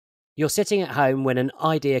You're sitting at home when an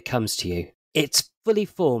idea comes to you. It's fully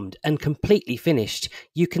formed and completely finished.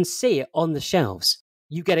 You can see it on the shelves.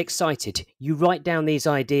 You get excited. You write down these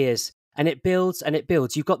ideas and it builds and it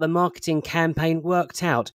builds. You've got the marketing campaign worked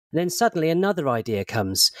out. And then suddenly another idea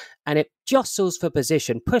comes and it jostles for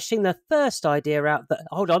position, pushing the first idea out.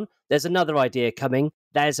 Hold on, there's another idea coming.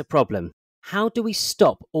 There's a problem. How do we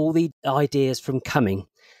stop all the ideas from coming?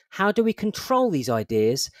 How do we control these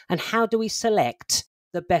ideas? And how do we select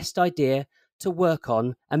the best idea to work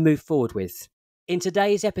on and move forward with? In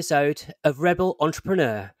today's episode of Rebel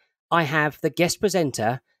Entrepreneur, I have the guest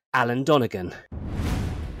presenter, Alan Donegan.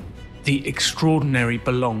 The extraordinary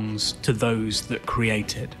belongs to those that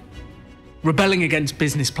create it. Rebelling against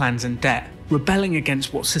business plans and debt, rebelling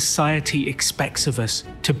against what society expects of us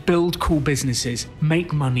to build cool businesses,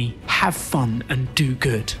 make money, have fun, and do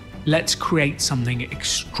good. Let's create something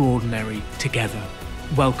extraordinary together.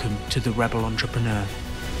 Welcome to the Rebel Entrepreneur.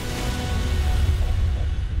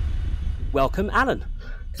 Welcome, Alan.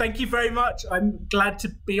 Thank you very much. I'm glad to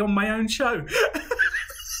be on my own show.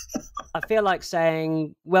 I feel like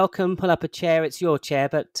saying, welcome, pull up a chair, it's your chair,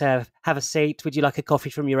 but have a seat. Would you like a coffee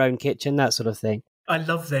from your own kitchen? That sort of thing. I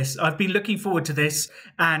love this. I've been looking forward to this.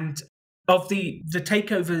 And of the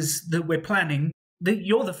takeovers that we're planning,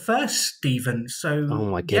 you're the first, Stephen. So, oh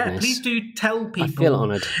my goodness. Yeah, please do tell people. I feel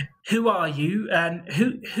honoured. Who are you and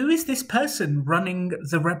who is this person running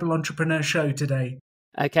the Rebel Entrepreneur Show today?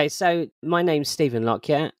 Okay, so my name's Stephen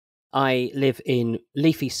Lockyer. I live in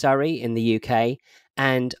leafy Surrey in the UK,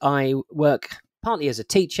 and I work partly as a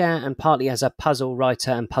teacher and partly as a puzzle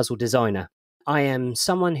writer and puzzle designer. I am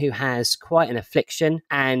someone who has quite an affliction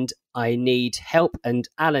and I need help, and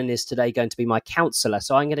Alan is today going to be my counsellor.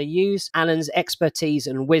 So I'm going to use Alan's expertise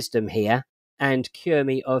and wisdom here and cure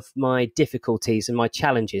me of my difficulties and my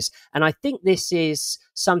challenges. And I think this is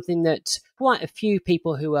something that quite a few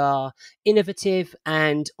people who are innovative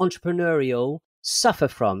and entrepreneurial suffer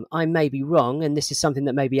from. I may be wrong, and this is something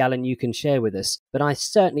that maybe, Alan, you can share with us, but I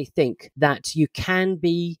certainly think that you can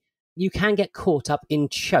get caught up in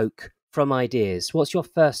choke from ideas. What's your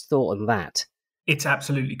first thought on that? It's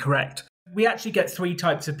absolutely correct. We actually get three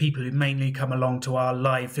types of people who mainly come along to our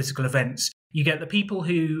live physical events. You get the people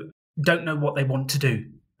who don't know what they want to do,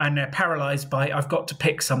 and they're paralyzed by, I've got to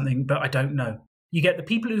pick something, but I don't know. You get the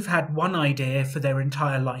people who've had one idea for their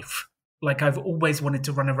entire life. Like, I've always wanted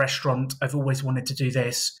to run a restaurant. I've always wanted to do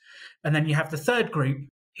this. And then you have the third group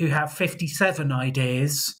who have 57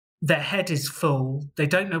 ideas. Their head is full. They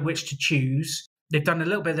don't know which to choose. They've done a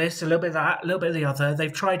little bit of this, a little bit of that, a little bit of the other.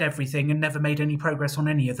 They've tried everything and never made any progress on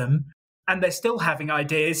any of them. And they're still having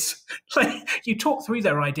ideas. Like, you talk through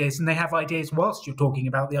their ideas and they have ideas whilst you're talking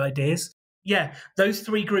about the ideas. Yeah, those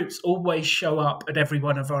three groups always show up at every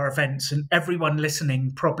one of our events, and everyone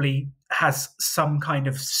listening probably has some kind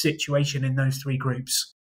of situation in those three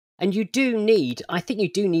groups. And I think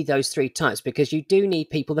you do need those three types, because you do need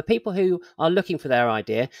the people who are looking for their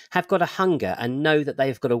idea have got a hunger and know that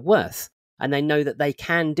they've got a worth, and they know that they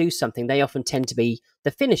can do something. They often tend to be the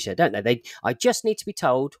finisher, don't they? I just need to be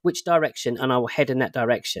told which direction and I will head in that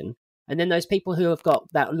direction. And then those people who have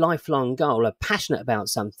got that lifelong goal, are passionate about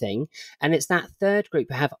something. And it's that third group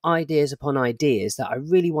who have ideas upon ideas that I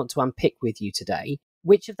really want to unpick with you today.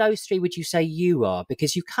 Which of those three would you say you are?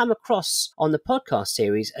 Because you come across on the podcast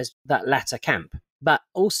series as that latter camp, but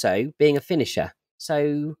also being a finisher.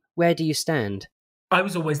 So where do you stand? I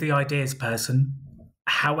was always the ideas person.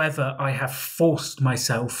 However, I have forced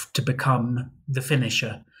myself to become the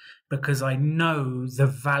finisher, because I know the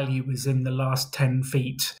value is in the last 10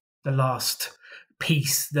 feet. The last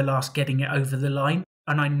piece, the last getting it over the line.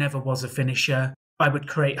 And I never was a finisher. I would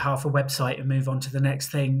create half a website and move on to the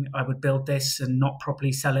next thing. I would build this and not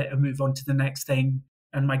properly sell it and move on to the next thing.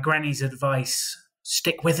 And my granny's advice,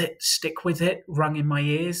 stick with it, rung in my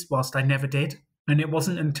ears whilst I never did. And it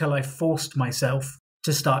wasn't until I forced myself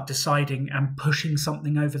to start deciding and pushing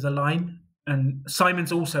something over the line. And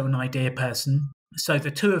Simon's also an idea person. So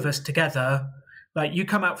the two of us together, like, you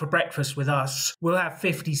come out for breakfast with us, we'll have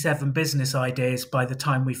 57 business ideas by the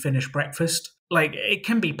time we finish breakfast. Like, it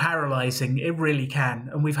can be paralyzing. It really can.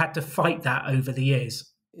 And we've had to fight that over the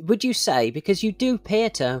years. Would you say, because you do appear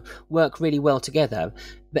to work really well together,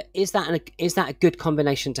 but is that a good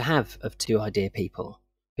combination to have of two idea people?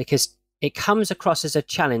 Because it comes across as a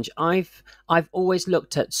challenge. I've always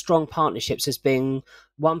looked at strong partnerships as being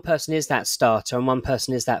one person is that starter and one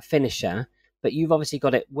person is that finisher. But you've obviously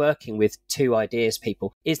got it working with two ideas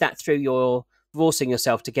people. Is that through your forcing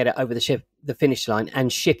yourself to get it over the finish line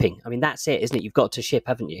and shipping? I mean, that's it, isn't it? You've got to ship,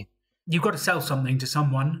 haven't you? you've got to sell something to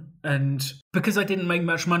someone. And because I didn't make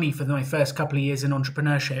much money for my first couple of years in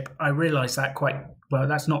entrepreneurship, I realized that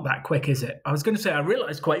that's not that quick, is it? I was going to say I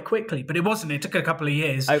realized quite quickly, but it wasn't. It took a couple of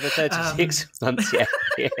years. Over 36 months, yeah.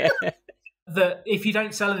 That if you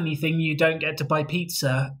don't sell anything, you don't get to buy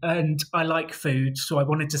pizza. And I like food, so I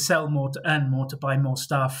wanted to sell more, to earn more, to buy more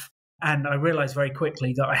stuff. And I realized very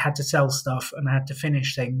quickly that I had to sell stuff and I had to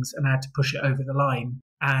finish things and I had to push it over the line.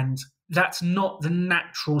 And that's not the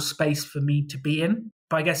natural space for me to be in.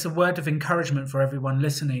 But I guess a word of encouragement for everyone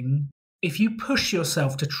listening, if you push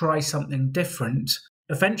yourself to try something different,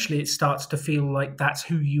 eventually it starts to feel like that's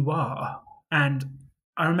who you are. And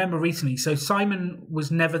I remember recently, so Simon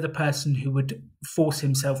was never the person who would force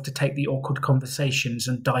himself to take the awkward conversations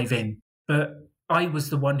and dive in. But I was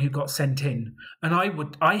the one who got sent in. And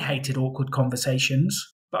I hated awkward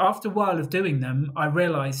conversations. But after a while of doing them, I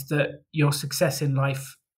realized that your success in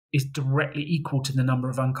life is directly equal to the number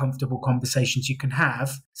of uncomfortable conversations you can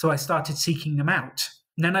have. So I started seeking them out.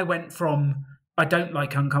 And then I went from, I don't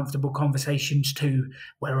like uncomfortable conversations, to,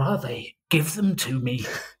 where are they? Give them to me.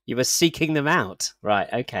 You were seeking them out. Right,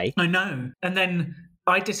 okay. I know. And then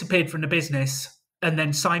I disappeared from the business. And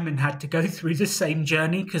then Simon had to go through the same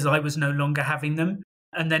journey because I was no longer having them.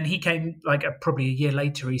 And then he came, probably a year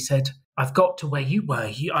later, he said, I've got to where you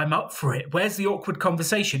were. I'm up for it. Where's the awkward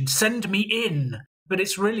conversation? Send me in. But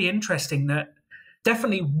it's really interesting that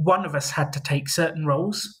definitely one of us had to take certain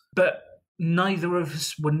roles, but neither of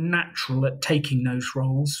us were natural at taking those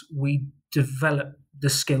roles. We developed the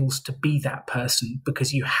skills to be that person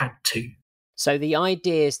because you had to. So the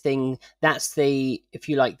ideas thing, that's the, if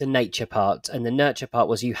you like, the nature part, and the nurture part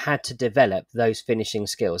was you had to develop those finishing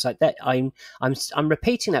skills. Like that, I'm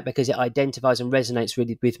repeating that because it identifies and resonates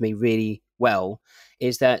really with me really well.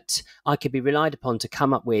 Is that I could be relied upon to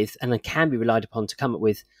come up with, and I can be relied upon to come up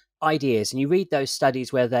with ideas. And you read those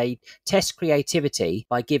studies where they test creativity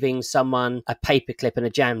by giving someone a paperclip and a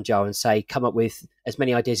jam jar and say, come up with as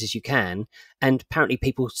many ideas as you can. And apparently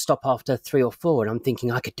people stop after 3 or 4. And I'm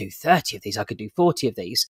thinking, I could do 30 of these. I could do 40 of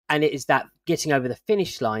these. And it is that getting over the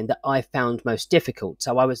finish line that I found most difficult.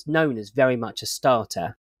 So I was known as very much a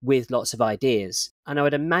starter with lots of ideas. And I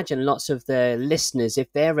would imagine lots of the listeners,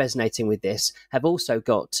 if they're resonating with this, have also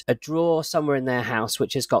got a drawer somewhere in their house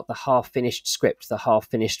which has got the half-finished script, the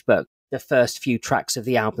half-finished book, the first few tracks of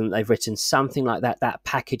the album that they've written, something like that, that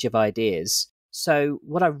package of ideas. So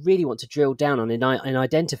what I really want to drill down on and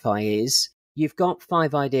identify is, you've got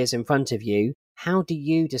 5 ideas in front of you. How do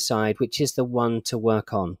you decide which is the one to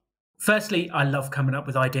work on? Firstly, I love coming up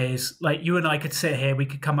with ideas. Like you and I could sit here, we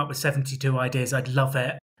could come up with 72 ideas. I'd love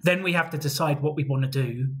it. Then we have to decide what we want to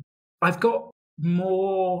do. I've got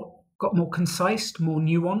more concise, more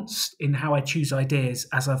nuanced in how I choose ideas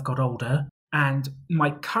as I've got older. And my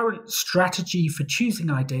current strategy for choosing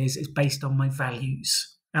ideas is based on my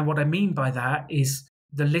values. And what I mean by that is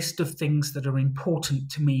the list of things that are important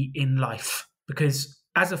to me in life. Because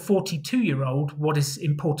as a 42-year-old, what is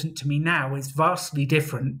important to me now is vastly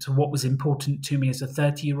different to what was important to me as a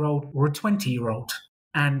 30-year-old or a 20-year-old.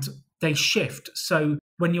 And they shift. So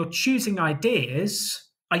when you're choosing ideas,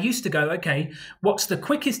 I used to go, okay, what's the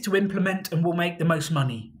quickest to implement and will make the most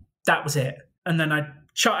money? That was it. And then I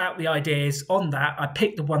shot out the ideas on that. I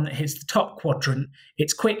picked the one that hits the top quadrant.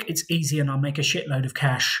 It's quick, it's easy, and I'll make a shitload of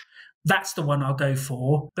cash. That's the one I'll go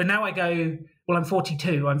for. But now I go, well, I'm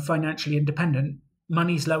 42, I'm financially independent.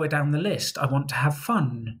 Money's lower down the list. I want to have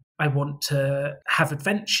fun. I want to have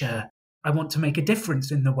adventure. I want to make a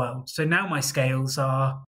difference in the world. So now my scales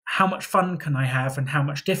are, how much fun can I have and how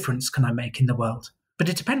much difference can I make in the world? But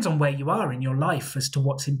it depends on where you are in your life as to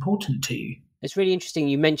what's important to you. It's really interesting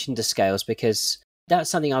you mentioned the scales, because that's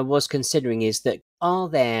something I was considering, is that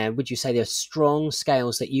would you say there are strong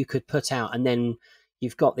scales that you could put out, and then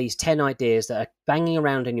you've got these 10 ideas that are banging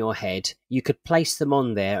around in your head, you could place them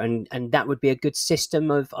on there, and that would be a good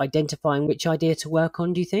system of identifying which idea to work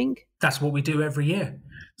on, do you think? That's what we do every year.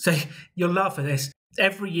 So you'll laugh at this.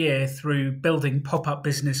 Every year through building Pop-Up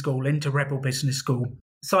Business School into Rebel Business School,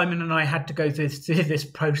 Simon and I had to go through this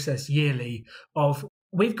process yearly of,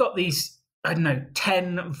 we've got these,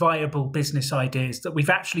 10 viable business ideas that we've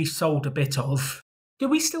actually sold a bit of. Do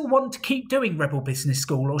we still want to keep doing Rebel Business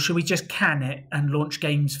School, or should we just can it and launch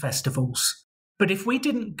games festivals? But if we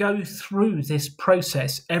didn't go through this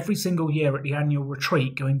process every single year at the annual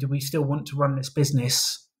retreat, going, do we still want to run this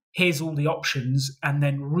business? Here's all the options, and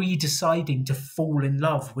then redeciding to fall in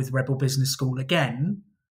love with Rebel Business School again,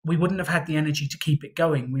 we wouldn't have had the energy to keep it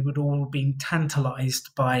going. We would all have been tantalized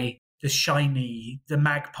by the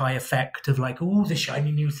magpie effect of like, oh, the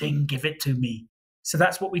shiny new thing, give it to me. So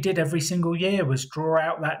that's what we did every single year, was draw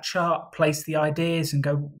out that chart, place the ideas and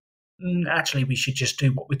go, actually, we should just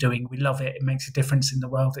do what we're doing. We love it. It makes a difference in the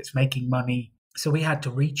world. It's making money. So we had to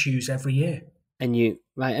re-choose every year. And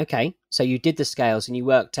okay. So you did the scales and you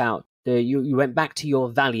worked out you went back to your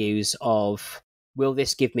values of, will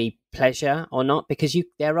this give me pleasure or not? Because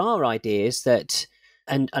there are ideas that,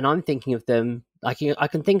 and I'm thinking of them, like I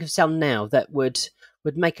can think of some now that would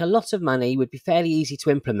make a lot of money, would be fairly easy to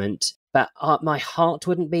implement, but my heart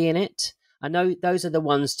wouldn't be in it. I know those are the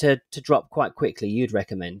ones to drop quite quickly. You'd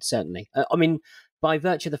recommend, certainly. I mean, by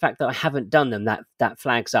virtue of the fact that I haven't done them, that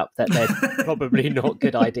flags up that they're probably not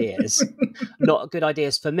good ideas. Not good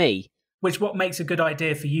ideas for me. What makes a good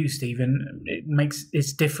idea for you, Stephen,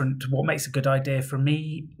 it's different to what makes a good idea for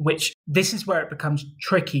me, which this is where it becomes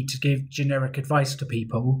tricky to give generic advice to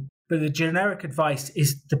people. But the generic advice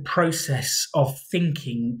is the process of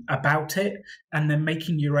thinking about it and then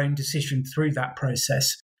making your own decision through that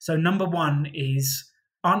process. So number one is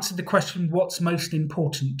answer the question, what's most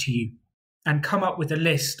important to you? And come up with a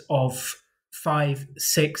list of 5,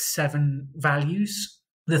 6, 7 values,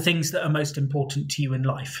 the things that are most important to you in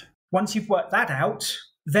life. Once you've worked that out,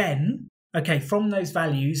 then, okay, from those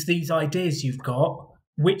values, these ideas you've got,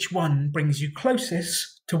 which one brings you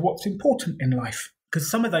closest to what's important in life? Because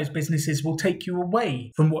some of those businesses will take you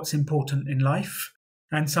away from what's important in life,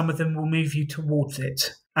 and some of them will move you towards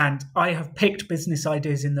it. And I have picked business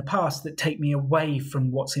ideas in the past that take me away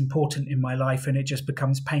from what's important in my life, and it just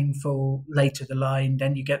becomes painful later the line.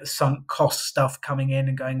 Then you get the sunk cost stuff coming in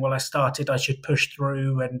and going, well, I should push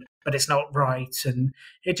through, but it's not right. And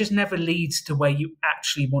it just never leads to where you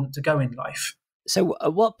actually want to go in life. So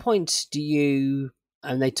at what point do you,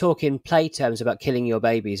 and they talk in play terms about killing your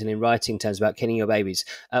babies and in writing terms about killing your babies,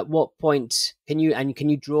 at what point can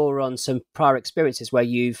you draw on some prior experiences where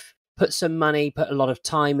you've put some money, put a lot of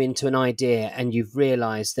time into an idea, and you've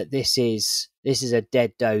realised that this is a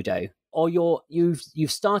dead dodo, or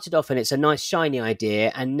you've started off and it's a nice shiny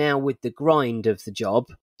idea, and now with the grind of the job,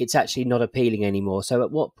 it's actually not appealing anymore. So at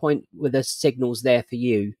what point were the signals there for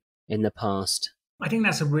you in the past? I think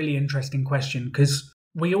that's a really interesting question, because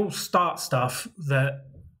we all start stuff that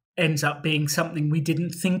ends up being something we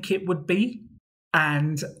didn't think it would be,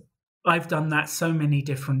 and I've done that so many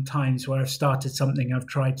different times where I've started something, I've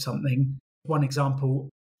tried something. One example,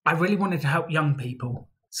 I really wanted to help young people.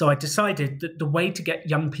 So I decided that the way to get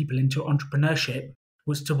young people into entrepreneurship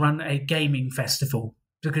was to run a gaming festival,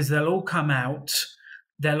 because they'll all come out,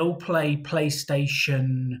 they'll all play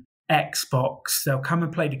PlayStation, Xbox, they'll come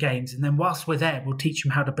and play the games. And then whilst we're there, we'll teach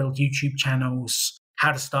them how to build YouTube channels,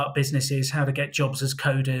 how to start businesses, how to get jobs as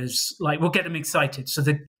coders. Like, we'll get them excited. So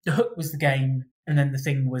the hook was the game, and then the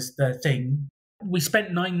thing was the thing. We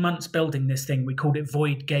spent 9 months building this thing. We called it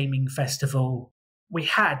Void Gaming Festival. We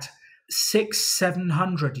had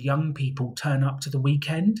 600-700 young people turn up to the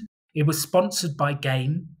weekend. It was sponsored by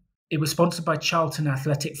Game. It was sponsored by Charlton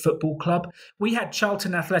Athletic Football Club. We had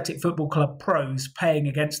Charlton Athletic Football Club pros playing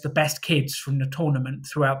against the best kids from the tournament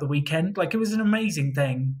throughout the weekend. Like, it was an amazing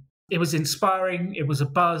thing. It was inspiring. It was a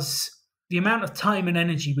buzz. The amount of time and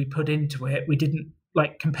energy we put into it, we didn't,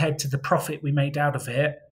 like, compared to the profit we made out of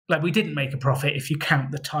it, like, we didn't make a profit if you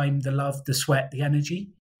count the time, the love, the sweat, the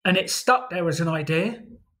energy. And it stuck there as an idea.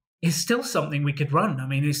 It's still something we could run. I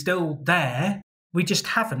mean, it's still there. We just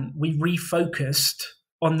haven't. We refocused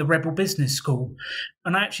on the Rebel Business School.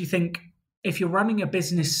 And I actually think if you're running a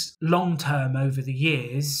business long term over the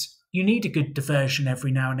years, you need a good diversion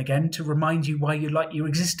every now and again to remind you why you like your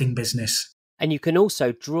existing business. And you can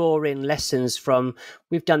also draw in lessons from,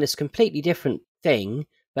 we've done this completely different thing,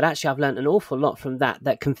 but actually I've learned an awful lot from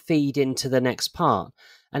that can feed into the next part.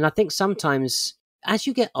 And I think sometimes as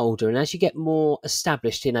you get older and as you get more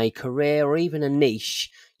established in a career or even a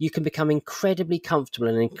niche, you can become incredibly comfortable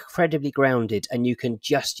and incredibly grounded, and you can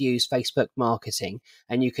just use Facebook marketing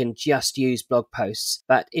and you can just use blog posts.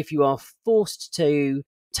 But if you are forced to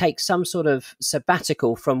take some sort of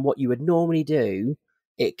sabbatical from what you would normally do,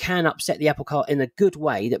 it can upset the apple cart in a good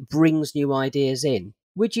way that brings new ideas in.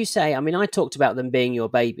 Would you say, I mean, I talked about them being your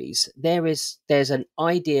babies. There's an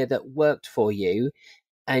idea that worked for you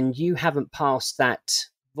and you haven't passed that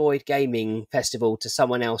Void Gaming Festival to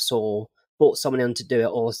someone else or bought someone in to do it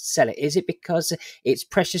or sell it. Is it because it's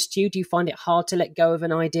precious to you? Do you find it hard to let go of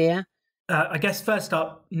an idea? I guess first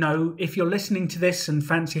up, no. If you're listening to this and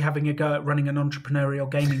fancy having a go at running an entrepreneurial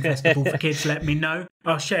gaming festival for kids, let me know.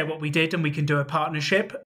 I'll share what we did and we can do a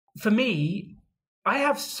partnership. For me, I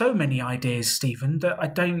have so many ideas, Stephen, that I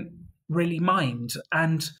don't really mind.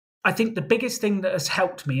 And I think the biggest thing that has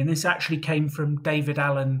helped me, and this actually came from David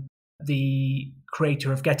Allen, the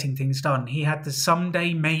creator of Getting Things Done, he had the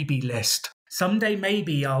someday maybe list. Someday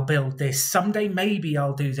maybe I'll build this. Someday maybe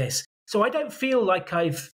I'll do this. So I don't feel like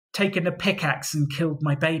I've taken a pickaxe and killed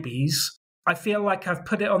my babies. I feel like I've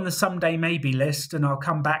put it on the someday maybe list and I'll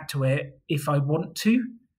come back to it if I want to.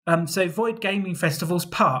 So Void Gaming Festival's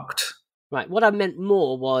parked. Right. What I meant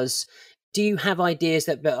more was, do you have ideas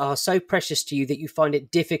that are so precious to you that you find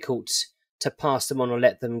it difficult to pass them on or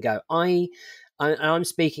let them go? I'm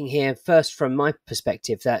speaking here first from my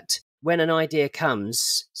perspective that when an idea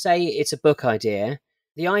comes, say it's a book idea,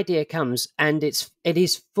 the idea comes and it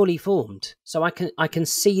is fully formed. So I can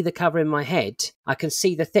see the cover in my head. I can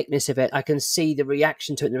see the thickness of it. I can see the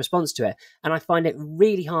reaction to it and the response to it. And I find it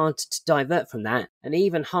really hard to divert from that, and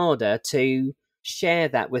even harder to share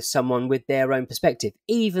that with someone with their own perspective,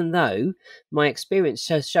 even though my experience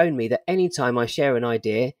has shown me that anytime I share an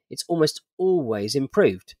idea, it's almost always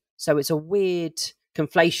improved. So it's a weird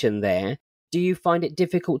conflation there. Do you find it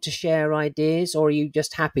difficult to share ideas, or are you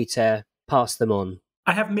just happy to pass them on?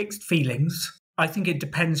 I have mixed feelings. I think it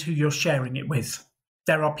depends who you're sharing it with.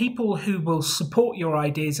 There are people who will support your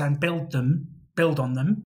ideas and build on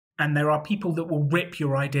them, and there are people that will rip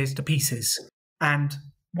your ideas to pieces. And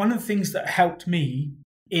one of the things that helped me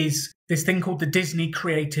is this thing called the Disney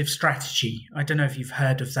creative strategy. I don't know if you've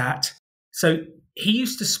heard of that. So he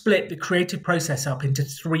used to split the creative process up into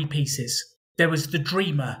 3 pieces. There was the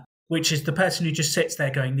dreamer, which is the person who just sits there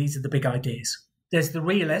going, these are the big ideas. There's the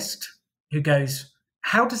realist who goes,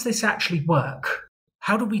 how does this actually work?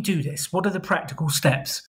 How do we do this? What are the practical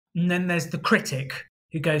steps? And then there's the critic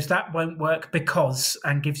who goes, that won't work because,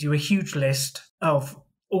 and gives you a huge list of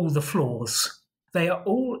all the flaws. They are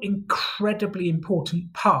all incredibly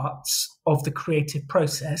important parts of the creative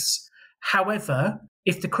process. However,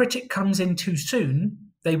 if the critic comes in too soon,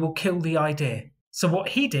 they will kill the idea. So what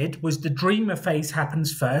he did was the dreamer phase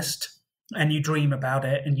happens first, and you dream about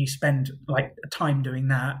it and you spend like time doing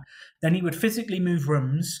that. Then he would physically move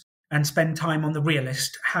rooms and spend time on the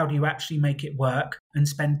realist. How do you actually make it work? And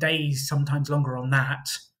spend days, sometimes longer, on that.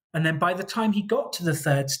 And then by the time he got to the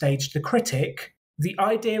 3rd stage, the critic, the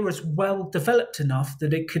idea was well developed enough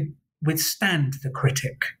that it could withstand the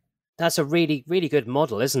critic. That's a really, really good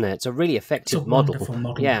model, isn't it? It's a really effective model. Wonderful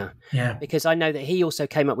model. Yeah. Because I know that he also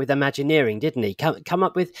came up with Imagineering, didn't he? Come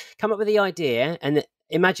up with the idea and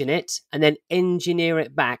imagine it, and then engineer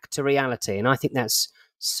it back to reality. And I think that's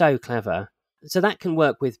so clever. So that can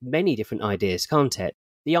work with many different ideas, can't it?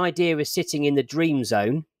 The idea is sitting in the dream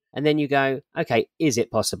zone, and then you go, okay, is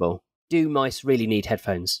it possible? Do mice really need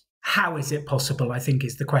headphones? How is it possible, I think,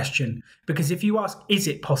 is the question. Because if you ask, is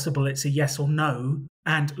it possible, it's a yes or no.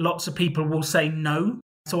 And lots of people will say no.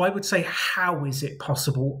 So I would say, how is it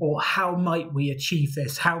possible? Or how might we achieve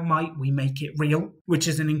this? How might we make it real? Which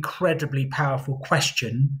is an incredibly powerful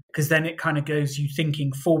question, because then it kind of goes you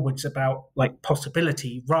thinking forwards about like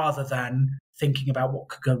possibility rather than thinking about what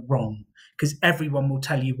could go wrong. Because everyone will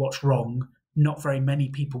tell you what's wrong. Not very many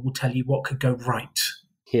people will tell you what could go right.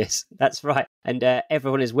 Yes, that's right. And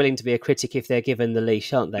everyone is willing to be a critic if they're given the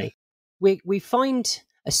leash, aren't they? We find,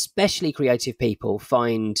 especially creative people,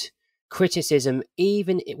 find criticism,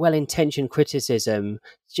 even well-intentioned criticism,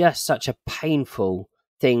 just such a painful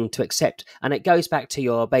thing to accept. And it goes back to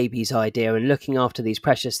your baby's idea and looking after these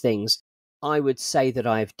precious things. I would say that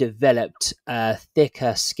I've developed a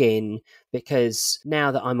thicker skin because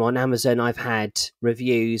now that I'm on Amazon, I've had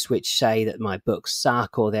reviews which say that my books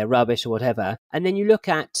suck or they're rubbish or whatever. And then you look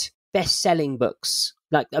at best-selling books,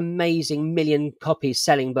 like amazing million copies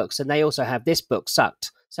selling books, and they also have this book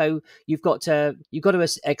sucked. So you've got to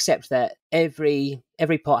accept that every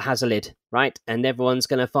pot has a lid, right? And everyone's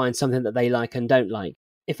going to find something that they like and don't like.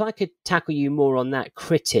 If I could tackle you more on that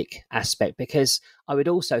critic aspect, because I would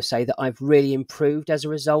also say that I've really improved as a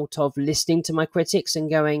result of listening to my critics and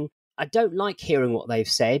going, I don't like hearing what they've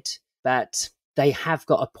said, but they have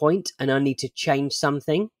got a point and I need to change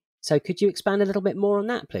something. So could you expand a little bit more on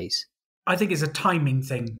that, please? I think it's a timing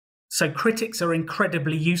thing. So critics are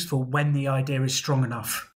incredibly useful when the idea is strong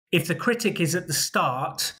enough. If the critic is at the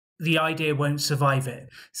start, the idea won't survive it.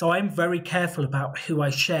 So I'm very careful about who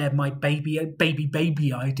I share my baby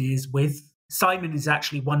ideas with. Simon is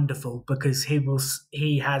actually wonderful because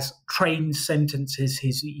he has trained sentences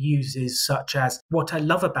he uses, such as, what I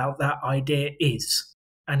love about that idea is,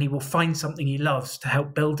 and he will find something he loves to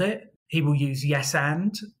help build it. He will use yes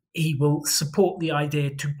and. He will support the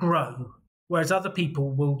idea to grow, whereas other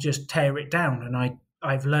people will just tear it down. And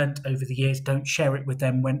I've learned over the years, don't share it with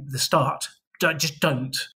them when at the start. Just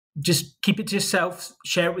don't. Just keep it to yourself,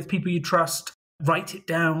 share it with people you trust, write it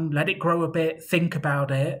down, let it grow a bit, think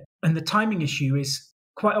about it. And the timing issue is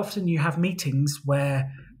quite often you have meetings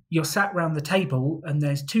where you're sat around the table and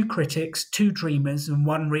there's 2 critics, 2 dreamers and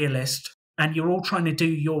 1 realist, and you're all trying to do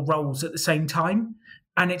your roles at the same time.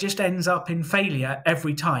 And it just ends up in failure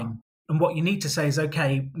every time. And what you need to say is,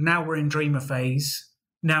 okay, now we're in dreamer phase.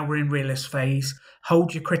 Now we're in realist phase.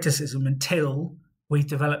 Hold your criticism until we've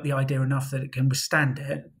developed the idea enough that it can withstand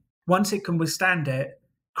it. Once it can withstand it,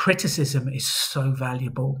 criticism is so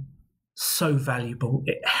valuable. So valuable.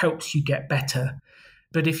 It helps you get better.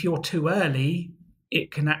 But if you're too early,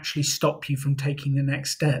 it can actually stop you from taking the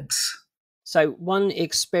next steps. So one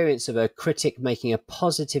experience of a critic making a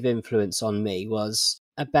positive influence on me was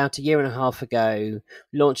about a year and a half ago,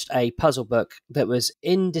 launched a puzzle book that was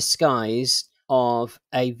in disguise of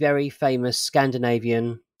a very famous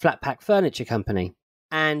Scandinavian flat pack furniture company.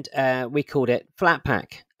 And we called it Flat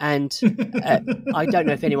Pack. And I don't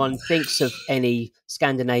know if anyone thinks of any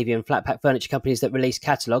Scandinavian flat pack furniture companies that release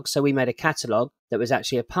catalogues. So we made a catalogue that was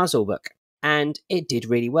actually a puzzle book. And it did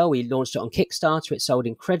really well. We launched it on Kickstarter. It sold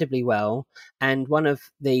incredibly well. And one of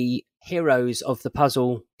the heroes of the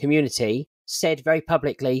puzzle community said very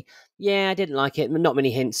publicly, yeah, I didn't like it. Not many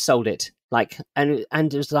hints, sold it. And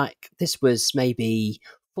it was like, this was maybe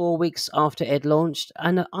 4 weeks after it launched.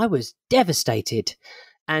 And I was devastated.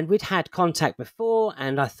 And we'd had contact before.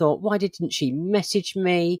 And I thought, why didn't she message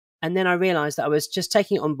me? And then I realized that I was just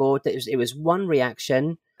taking it on board, that it was one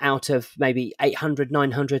reaction out of maybe 800,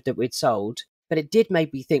 900 that we'd sold. But it did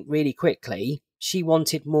make me think really quickly, she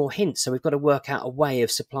wanted more hints. So we've got to work out a way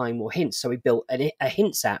of supplying more hints. So we built a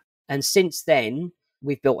hints app. And since then,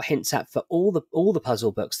 we've built a hints app for all the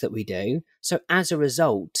puzzle books that we do. So as a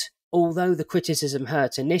result, although the criticism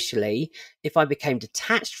hurt initially, if I became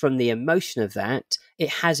detached from the emotion of that, it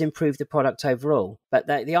has improved the product overall. But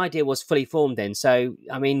the idea was fully formed then. So,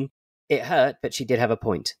 I mean, it hurt, but she did have a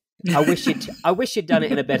point. I wish you'd done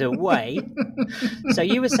it in a better way. So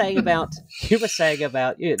you were saying about you're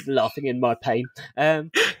laughing in my pain.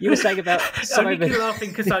 You were saying about I'm laughing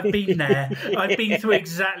because I've been there. I've been through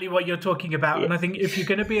exactly what you're talking about, and I think if you're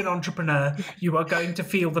going to be an entrepreneur, you are going to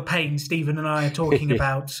feel the pain Stephen and I are talking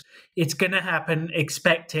about. It's going to happen.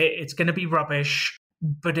 Expect it. It's going to be rubbish,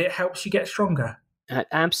 but it helps you get stronger.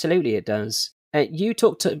 Absolutely, it does. You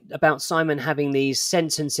talked about Simon having these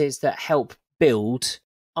sentences that help build.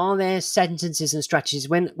 Are there sentences and strategies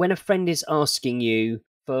when a friend is asking you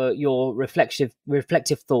for your reflective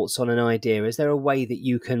thoughts on an idea? Is there a way that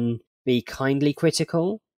you can be kindly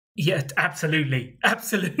critical? Yeah, absolutely.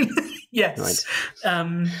 Yes.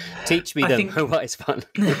 Right. Teach me them. What is fun?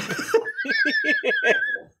 You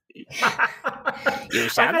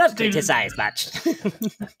shall not criticise much.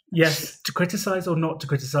 Yes, to criticise or not to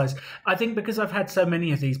criticise. I think because I've had so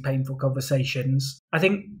many of these painful conversations, I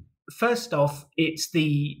think first off,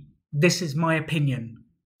 this is my opinion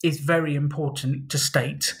is very important to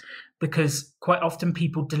state, because quite often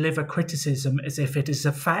people deliver criticism as if it is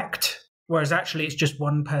a fact, whereas actually it's just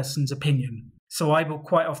one person's opinion. So I will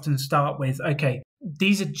quite often start with, okay,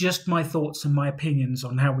 these are just my thoughts and my opinions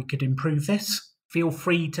on how we could improve this. Feel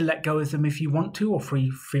free to let go of them if you want to, or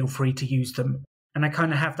feel free to use them. And I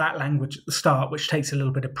kind of have that language at the start, which takes a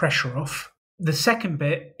little bit of pressure off. The second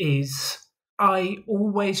bit is I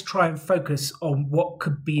always try and focus on what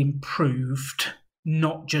could be improved,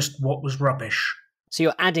 not just what was rubbish. So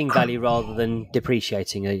you're adding value rather than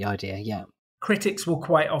depreciating the idea, yeah. Critics will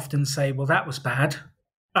quite often say, well, that was bad.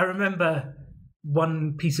 I remember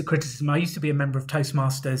one piece of criticism. I used to be a member of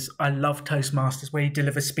Toastmasters. I love Toastmasters, where you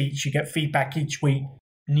deliver speech, you get feedback each week,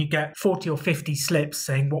 and you get 40 or 50 slips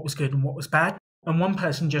saying what was good and what was bad. And one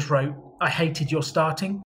person just wrote, I hated your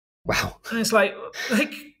starting. Wow. And it's like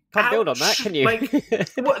can't build on that, can you? Like,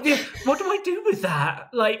 what do I do with that?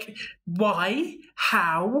 Like, why?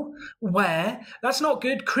 How? Where? That's not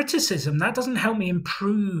good criticism. That doesn't help me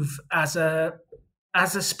improve as a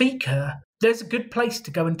speaker. There's a good place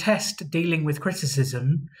to go and test dealing with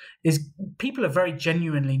criticism. Is people are very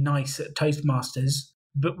genuinely nice at Toastmasters,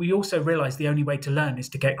 but we also realize the only way to learn is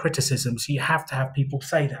to get criticism. So you have to have people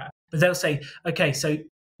say that. But they'll say, okay, so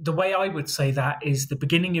the way I would say that is the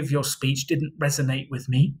beginning of your speech didn't resonate with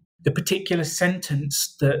me. The particular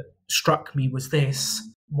sentence that struck me was this.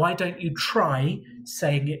 Why don't you try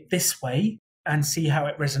saying it this way and see how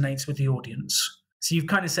it resonates with the audience? So you've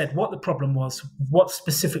kind of said what the problem was, what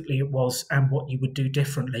specifically it was, and what you would do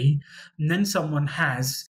differently. And then someone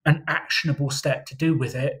has an actionable step to do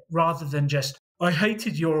with it, rather than just, I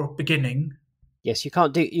hated your beginning. Yes, you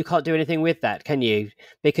can't do anything with that, can you?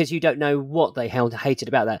 Because you don't know what they hated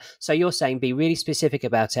about that. So you're saying be really specific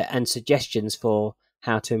about it and suggestions for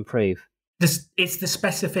how to improve. It's the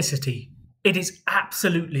specificity. It is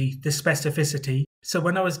absolutely the specificity. So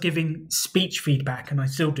when I was giving speech feedback, and I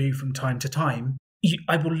still do from time to time,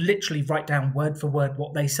 I will literally write down word for word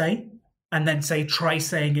what they say and then say, try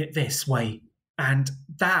saying it this way. And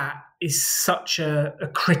that is such a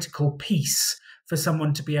critical piece for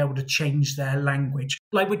someone to be able to change their language.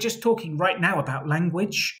 Like, we're just talking right now about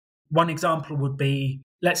language. One example would be,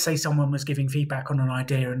 let's say someone was giving feedback on an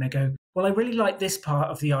idea and they go, well, I really like this part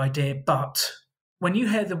of the idea, but when you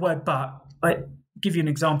hear the word but, I give you an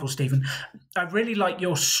example, Stephen. I really like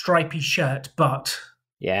your stripy shirt, but...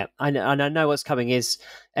 Yeah, I know what's coming is,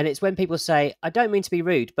 and it's when people say, I don't mean to be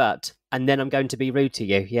rude, but, and then I'm going to be rude to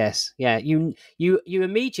you. Yes. Yeah. You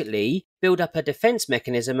immediately build up a defense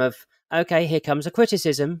mechanism of, okay, here comes a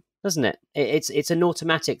criticism, doesn't it? It's an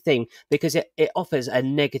automatic thing because it offers a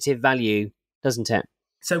negative value, doesn't it?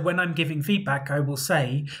 So when I'm giving feedback, I will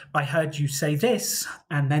say, I heard you say this,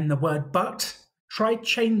 and then the word but. Try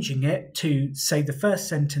changing it to, say, the first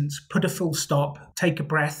sentence, put a full stop, take a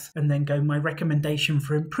breath, and then go, my recommendation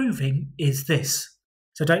for improving is this.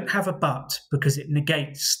 So don't have a but because it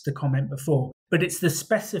negates the comment before. But it's the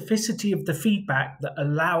specificity of the feedback that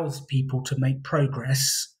allows people to make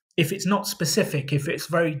progress. If it's not specific, if it's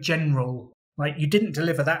very general, like you didn't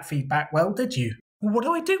deliver that feedback well, did you? Well, what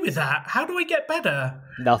do I do with that? How do I get better?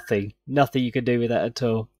 Nothing you can do with that at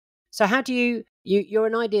all. So how do you're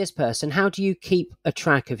an ideas person, how do you keep a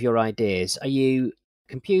track of your ideas? Are you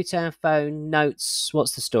computer, phone, notes?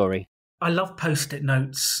 What's the story? I love post-it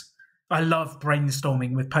notes. I love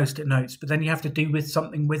brainstorming with post-it notes, but then you have to do with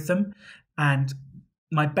something with them. And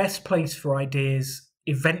my best place for ideas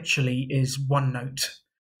eventually is OneNote.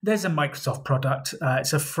 There's a Microsoft product.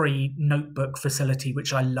 It's a free notebook facility,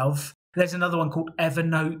 which I love. There's another one called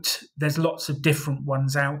Evernote. There's lots of different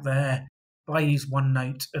ones out there. I use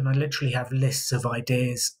OneNote and I literally have lists of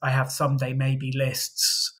ideas. I have someday maybe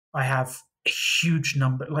lists. I have a huge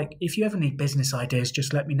number. Like, if you ever need business ideas,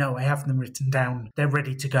 just let me know. I have them written down. They're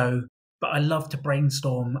ready to go. But I love to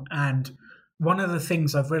brainstorm. And one of the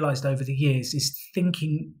things I've realized over the years is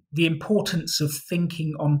the importance of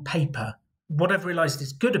thinking on paper. What I've realized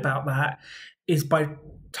is good about that is by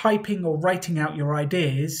typing or writing out your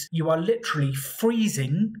ideas, you are literally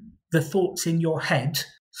freezing the thoughts in your head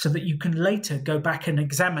so that you can later go back and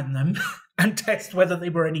examine them and test whether they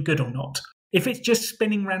were any good or not. If it's just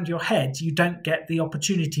spinning around your head, you don't get the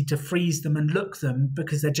opportunity to freeze them and look them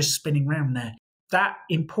because they're just spinning around there. That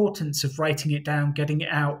importance of writing it down, getting it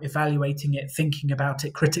out, evaluating it, thinking about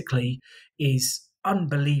it critically is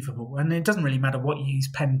unbelievable. And it doesn't really matter what you use,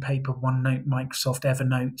 pen, paper, OneNote, Microsoft,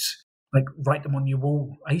 Evernote, like write them on your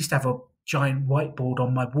wall. I used to have a giant whiteboard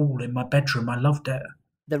on my wall in my bedroom. I loved it.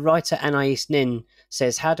 The writer Anais Nin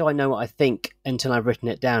says, how do I know what I think until I've written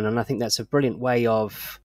it down? And I think that's a brilliant way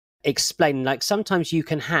of explaining. Like, sometimes you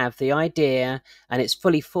can have the idea and it's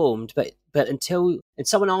fully formed, but until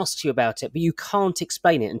someone asks you about it, but you can't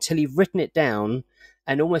explain it until you've written it down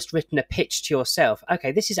and almost written a pitch to yourself.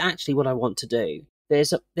 Okay, this is actually what I want to do.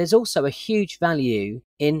 There's also a huge value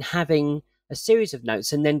in having a series of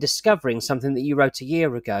notes and then discovering something that you wrote a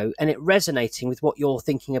year ago and it resonating with what you're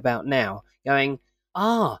thinking about now. Going,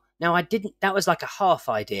 now I didn't, that was like a half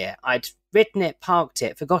idea. I'd written it, parked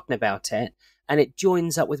it, forgotten about it, and it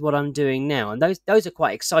joins up with what I'm doing now. And those are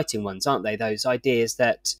quite exciting ones, aren't they? Those ideas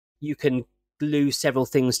that you can glue several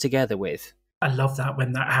things together with. I love that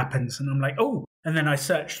when that happens. And I'm like, oh, and then I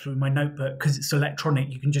search through my notebook because it's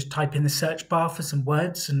electronic. You can just type in the search bar for some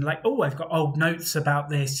words and like, oh, I've got old notes about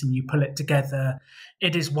this, and you pull it together.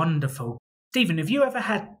 It is wonderful. Stephen, have you ever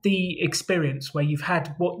had the experience where you've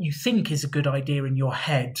had what you think is a good idea in your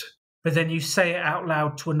head, but then you say it out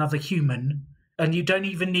loud to another human and you don't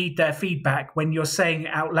even need their feedback? When you're saying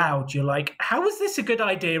it out loud, you're like, how is this a good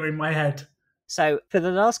idea in my head? So for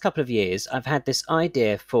the last couple of years, I've had this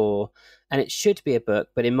idea for, and it should be a book,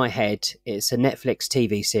 but in my head, it's a Netflix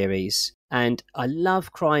TV series. And I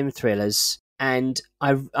love crime thrillers. And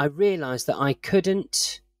I realized that I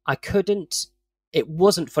couldn't, it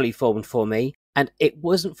wasn't fully formed for me, and it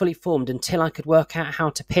wasn't fully formed until I could work out how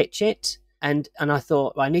to pitch it. And I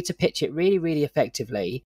thought, well, I need to pitch it really, really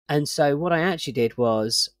effectively. And so what I actually did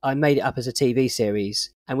was I made it up as a TV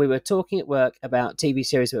series. And we were talking at work about TV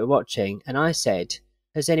series that we were watching. And I said,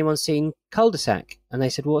 has anyone seen Cul-de-sac? And they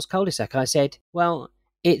said, well, what's Cul-de-sac? I said, well,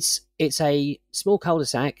 it's a small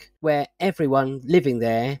cul-de-sac where everyone living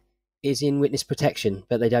there is in witness protection,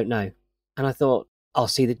 but they don't know. And I thought, I'll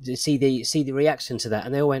see the reaction to that.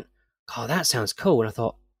 And they all went, oh, that sounds cool. And I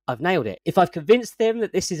thought, I've nailed it. If I've convinced them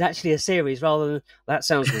that this is actually a series rather than, that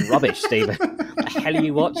sounds rubbish, Stephen. What the hell are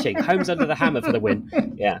you watching? Homes Under the Hammer for the win.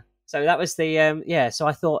 Yeah. So that was so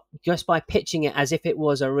I thought, just by pitching it as if it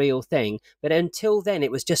was a real thing, but until then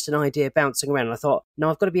it was just an idea bouncing around. And I thought, no,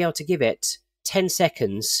 I've got to be able to give it 10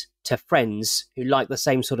 seconds to friends who like the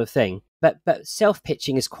same sort of thing. But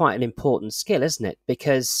self-pitching is quite an important skill, isn't it?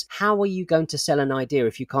 Because how are you going to sell an idea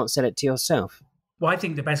if you can't sell it to yourself? Well, I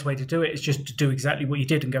think the best way to do it is just to do exactly what you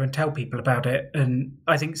did and go and tell people about it. And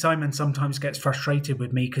I think Simon sometimes gets frustrated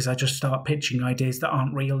with me because I just start pitching ideas that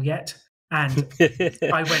aren't real yet. And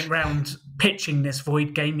I went round pitching this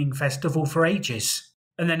Void Gaming Festival for ages.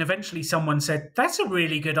 And then eventually someone said, that's a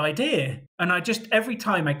really good idea. And I just, every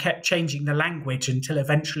time I kept changing the language until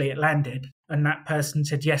eventually it landed. And that person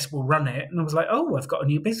said, yes, we'll run it. And I was like, oh, I've got a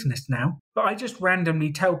new business now. But I just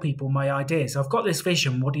randomly tell people my ideas. I've got this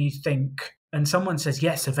vision. What do you think? And someone says,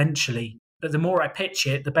 yes, eventually. But the more I pitch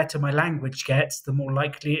it, the better my language gets, the more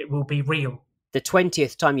likely it will be real. The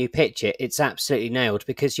 20th time you pitch it, it's absolutely nailed,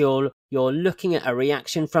 because you're looking at a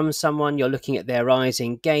reaction from someone, you're looking at their eyes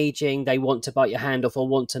engaging, they want to bite your hand off or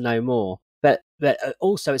want to know more. But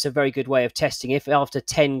also it's a very good way of testing. If after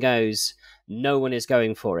 10 goes, no one is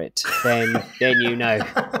going for it, then you know.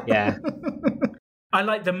 Yeah. I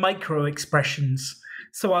like the micro expressions.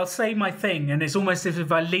 So I'll say my thing, and it's almost as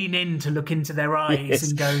if I lean in to look into their eyes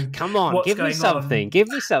and go, come on, what's give me going something, on? give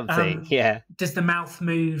me something. Yeah. Does the mouth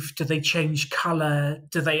move? Do they change colour?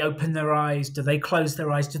 Do they open their eyes? Do they close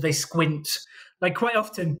their eyes? Do they squint? Like, quite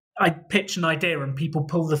often I pitch an idea and people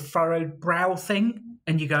pull the furrowed brow thing,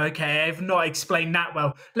 and you go, okay, I've not explained that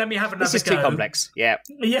well. Let me have another go. This is too complex. Yeah.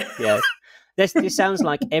 Yeah. Yeah. This sounds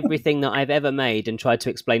like everything that I've ever made and tried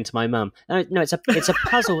to explain to my mum. No, it's a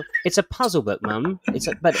puzzle. It's a puzzle book, Mum.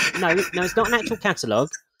 But no, it's not an actual catalogue.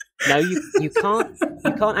 No, you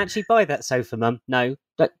can't actually buy that sofa, Mum. No,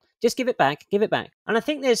 but just give it back. Give it back. And I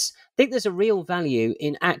think there's a real value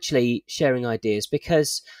in actually sharing ideas,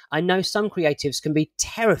 because I know some creatives can be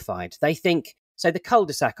terrified. They think. So the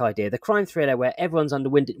cul-de-sac idea, the crime thriller where everyone's under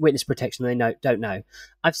witness protection and they don't know.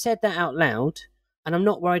 I've said that out loud. And I'm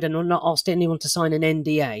not worried, and I'm not asked anyone to sign an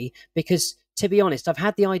NDA, because, to be honest, I've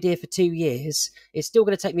had the idea for 2 years. It's still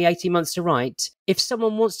going to take me 18 months to write. If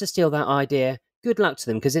someone wants to steal that idea, good luck to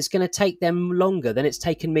them, because it's going to take them longer than it's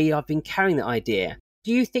taken me. I've been carrying that idea.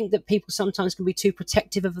 Do you think that people sometimes can be too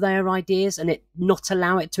protective of their ideas and it not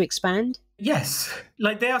allow it to expand? Yes.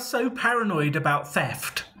 Like, they are so paranoid about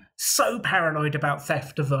theft. So paranoid about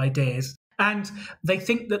theft of ideas. And they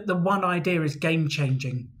think that the one idea is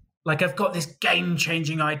game-changing. Like, I've got this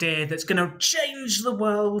game-changing idea that's going to change the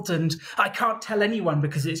world, and I can't tell anyone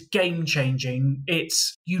because it's game-changing.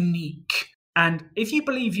 It's unique. And if you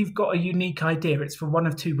believe you've got a unique idea, it's for one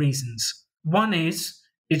of two reasons. One is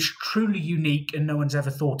it's truly unique and no one's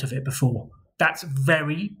ever thought of it before. That's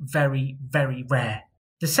very, very, very rare.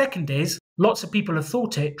 The second is lots of people have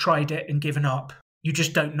thought it, tried it, and given up. You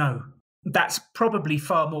just don't know. That's probably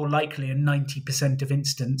far more likely in 90% of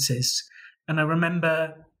instances. And I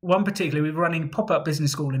remember one particularly, we were running a pop-up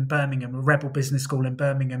business school in Birmingham, a rebel business school in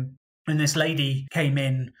Birmingham. And this lady came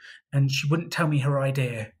in and she wouldn't tell me her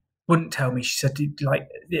idea. Wouldn't tell me. She said, like,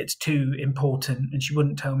 it's too important. And she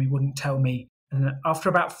wouldn't tell me. And after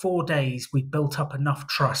about 4 days, we built up enough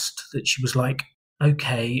trust that she was like,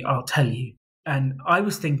 okay, I'll tell you. And I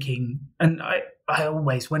was thinking, and I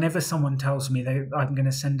always, whenever someone tells me that I'm going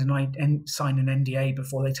to sign an NDA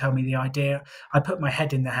before they tell me the idea, I put my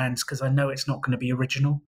head in their hands because I know it's not going to be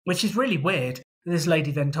original, which is really weird. This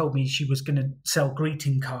lady then told me she was going to sell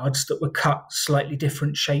greeting cards that were cut slightly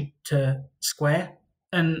different shape to square.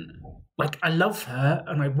 And like, I love her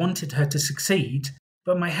and I wanted her to succeed,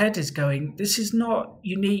 but my head is going, this is not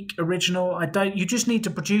unique, original. You just need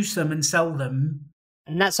to produce them and sell them.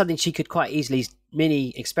 And that's something she could quite easily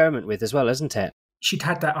mini experiment with as well, isn't it? She'd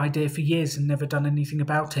had that idea for years and never done anything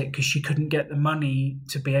about it because she couldn't get the money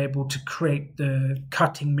to be able to create the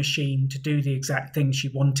cutting machine to do the exact thing she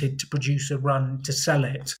wanted, to produce a run, to sell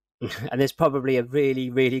it. And there's probably a really,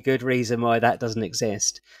 really good reason why that doesn't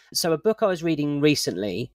exist. So a book I was reading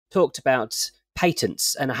recently talked about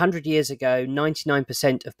patents. And 100 years ago,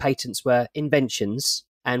 99% of patents were inventions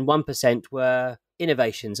and 1% were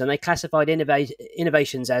innovations. And they classified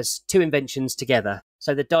innovations as two inventions together.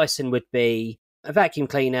 So the Dyson would be a vacuum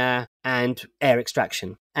cleaner and air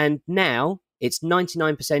extraction. And now it's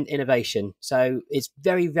 99% innovation. So it's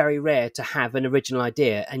very, very rare to have an original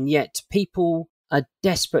idea. And yet people are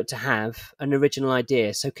desperate to have an original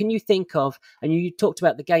idea. So can you think of, and you talked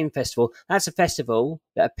about the Game Festival, that's a festival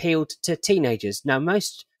that appealed to teenagers. Now,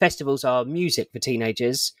 most festivals are music for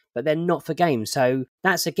teenagers, but they're not for games. So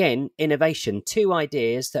that's, again, innovation, two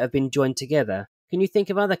ideas that have been joined together. Can you think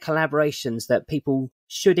of other collaborations that people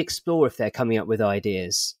should explore if they're coming up with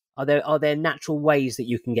ideas? Are there natural ways that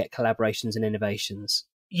you can get collaborations and innovations?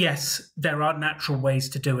 Yes, there are natural ways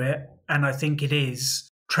to do it. And I think it is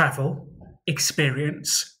travel,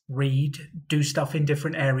 experience, read, do stuff in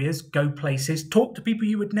different areas, go places, talk to people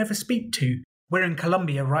you would never speak to. We're in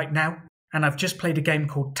Colombia right now, and I've just played a game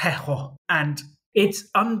called Tejo, and it's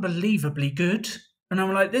unbelievably good. And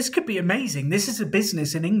I'm like, this could be amazing. This is a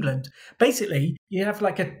business in England. Basically, you have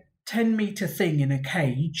like a 10-meter thing in a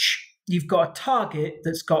cage. You've got a target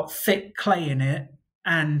that's got thick clay in it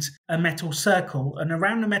and a metal circle. And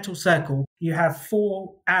around the metal circle, you have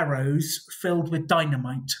 4 arrows filled with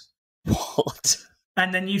dynamite. What?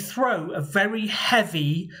 And then you throw a very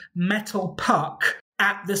heavy metal puck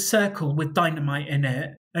at the circle with dynamite in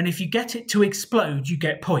it. And if you get it to explode, you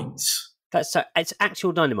get points. It's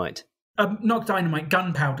actual dynamite. Not dynamite,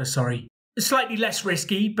 gunpowder, sorry. Slightly less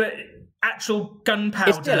risky, but actual gunpowder.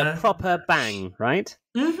 It's still a proper bang, right?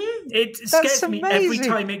 Mm-hmm. It scares me every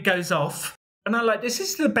time it goes off. And I'm like, this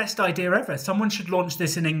is the best idea ever. Someone should launch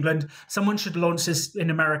this in England. Someone should launch this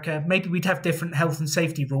in America. Maybe we'd have different health and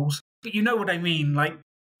safety rules. But you know what I mean? Like,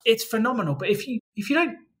 it's phenomenal. But if you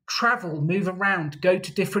don't travel, move around, go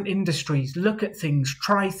to different industries, look at things,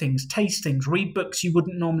 try things, taste things, read books you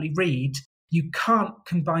wouldn't normally read, you can't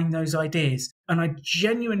combine those ideas. And I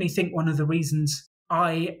genuinely think one of the reasons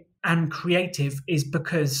I am creative is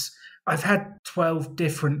because I've had 12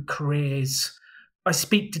 different careers. I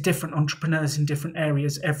speak to different entrepreneurs in different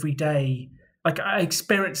areas every day. Like, I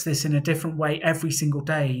experience this in a different way every single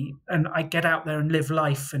day. And I get out there and live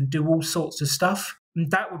life and do all sorts of stuff.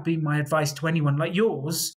 And that would be my advice to anyone like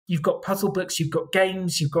yours. You've got puzzle books, you've got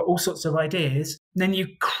games, you've got all sorts of ideas. And then you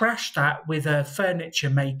crash that with a furniture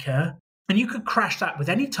maker. And you could crash that with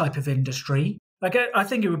any type of industry. Like, I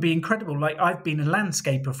think it would be incredible. Like, I've been a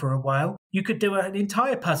landscaper for a while. You could do an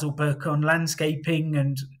entire puzzle book on landscaping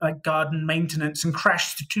and garden maintenance and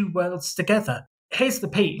crash the 2 worlds together. Here's the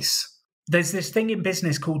piece. There's this thing in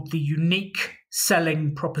business called the unique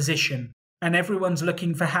selling proposition. And everyone's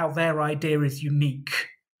looking for how their idea is unique.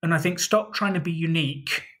 And I think stop trying to be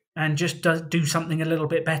unique and just do something a little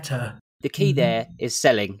bit better. The key there is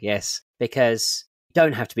selling, yes, because you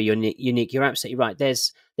don't have to be unique. You're absolutely right.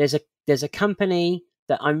 There's a company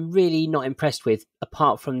that I'm really not impressed with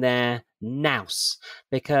apart from their nous,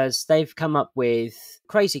 because they've come up with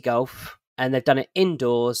crazy golf and they've done it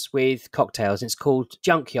indoors with cocktails. It's called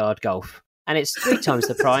Junkyard Golf and it's 3 times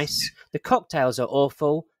the price. The cocktails are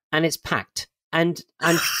awful and it's packed. And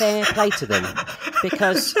fair play to them,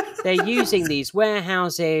 because they're using these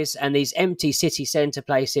warehouses and these empty city centre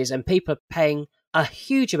places, and people are paying a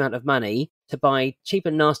huge amount of money to buy cheap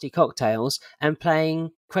and nasty cocktails and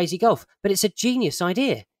playing crazy golf. But it's a genius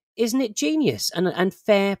idea. Isn't it genius? And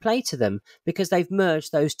fair play to them, because they've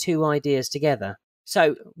merged those 2 ideas together.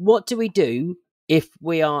 So what do we do if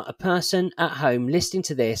we are a person at home listening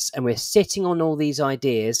to this and we're sitting on all these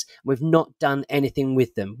ideas and we've not done anything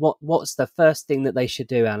with them? What's the first thing that they should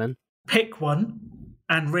do, Alan? Pick one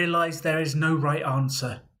and realise there is no right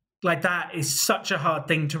answer. Like, that is such a hard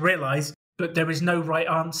thing to realise, but there is no right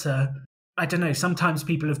answer. I don't know, sometimes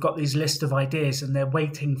people have got these list of ideas and they're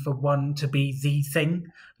waiting for one to be the thing.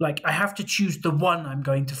 Like, I have to choose the one I'm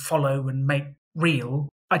going to follow and make real.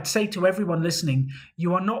 I'd say to everyone listening,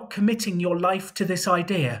 you are not committing your life to this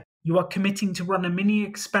idea. You are committing to run a mini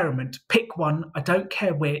experiment. Pick one, I don't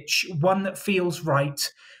care which, one that feels right,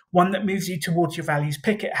 one that moves you towards your values.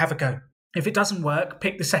 Pick it, have a go. If it doesn't work,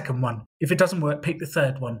 pick the second one. If it doesn't work, pick the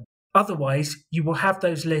third one. Otherwise, you will have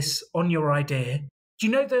those lists on your idea. Do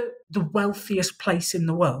you know the wealthiest place in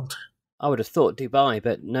the world? I would have thought Dubai,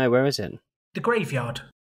 but no, where is it? The graveyard.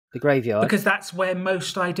 The graveyard? Because that's where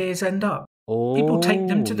most ideas end up. Oh, people take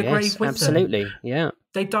them to the grave with absolutely. them. Yeah.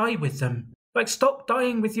 They die with them. Like, stop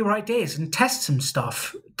dying with your ideas and test some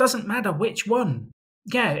stuff. It doesn't matter which one.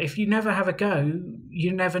 Yeah, if you never have a go,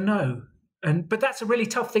 you never know. But that's a really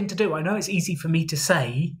tough thing to do. I know it's easy for me to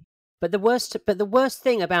say. But the worst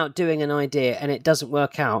thing about doing an idea and it doesn't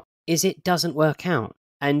work out is it doesn't work out.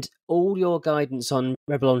 And all your guidance on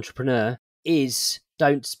Rebel Entrepreneur is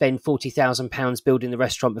don't spend £40,000 building the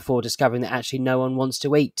restaurant before discovering that actually no one wants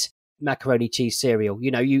to eat macaroni cheese cereal. You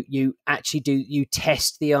know, you actually you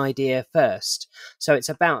test the idea first. So it's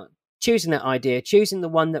about choosing that idea, choosing the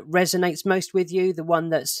one that resonates most with you, the one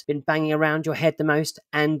that's been banging around your head the most,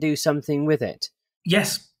 and do something with it.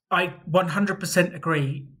 Yes, I 100%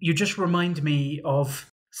 agree. You just remind me of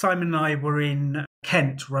Simon and I were in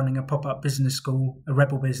Kent running a pop-up business school, a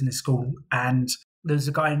Rebel business school, and there's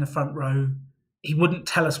a guy in the front row. He wouldn't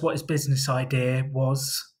tell us what his business idea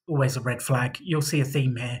was. Always a red flag. You'll see a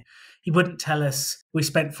theme here. He wouldn't tell us. We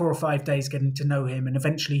spent 4 or 5 days getting to know him, and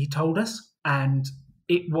eventually he told us. And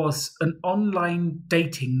it was an online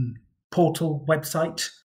dating portal website.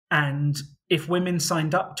 And if women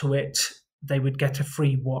signed up to it, they would get a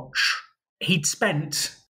free watch. He'd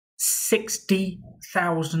spent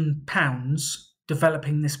 £60,000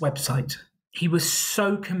 developing this website. He was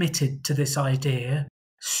so committed to this idea,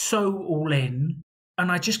 so all in,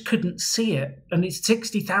 and I just couldn't see it. And it's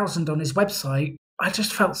 60,000 on his website. I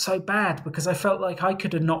just felt so bad because I felt like I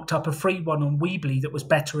could have knocked up a free one on Weebly that was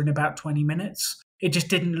better in about 20 minutes. It just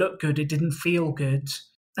didn't look good. It didn't feel good.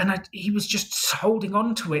 And he was just holding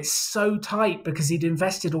on to it so tight because he'd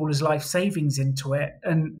invested all his life savings into it.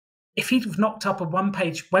 And if he'd have knocked up a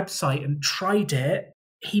one-page website and tried it,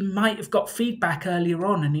 he might have got feedback earlier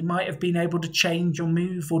on and he might have been able to change or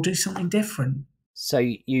move or do something different. So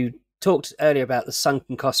you talked earlier about the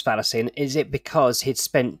sunken cost fallacy. And is it because he'd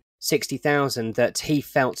spent 60,000 that he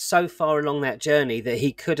felt so far along that journey that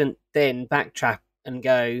he couldn't then backtrack and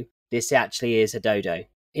go, this actually is a dodo?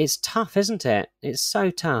 It's tough, isn't it? It's so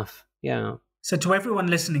tough. Yeah. So to everyone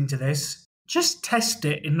listening to this, just test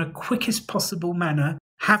it in the quickest possible manner.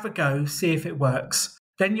 Have a go, see if it works.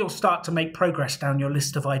 Then you'll start to make progress down your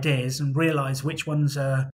list of ideas and realise which ones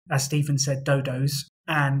are, as Stephen said, dodos,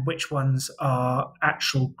 and which ones are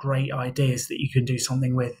actual great ideas that you can do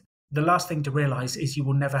something with. The last thing to realise is you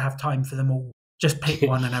will never have time for them all. Just pick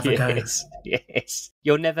one and have a go. Yes.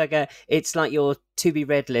 You'll never go. It's like your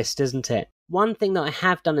to-be-read list, isn't it? One thing that I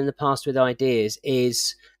have done in the past with ideas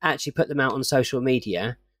is actually put them out on social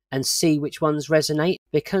media and see which ones resonate,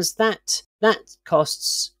 because that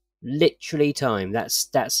costs literally time.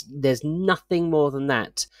 There's nothing more than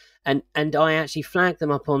that. And I actually flag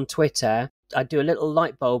them up on Twitter. I do a little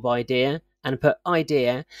light bulb idea and put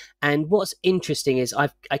idea. And what's interesting is I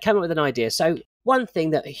came up with an idea. So one thing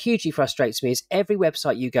that hugely frustrates me is every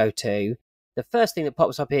website you go to, the first thing that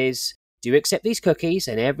pops up is, do you accept these cookies?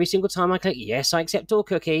 And every single time I click, yes, I accept all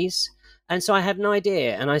cookies. And so I had an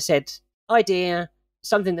idea and I said, idea,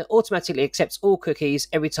 something that automatically accepts all cookies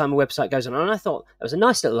every time a website goes on. And I thought that was a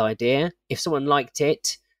nice little idea. If someone liked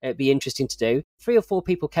it, it'd be interesting to do. 3 or 4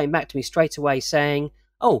 people came back to me straight away saying,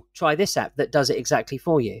 oh, try this app that does it exactly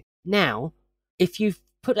for you. Now, if you've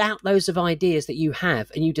put out loads of ideas that you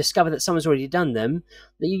have and you discover that someone's already done them,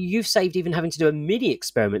 you've saved even having to do a mini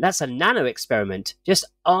experiment. That's a nano experiment. Just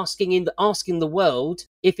asking the world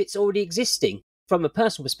if it's already existing. From a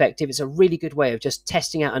personal perspective, it's a really good way of just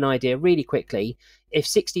testing out an idea really quickly. If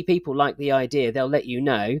 60 people like the idea, they'll let you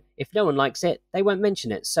know. If no one likes it, they won't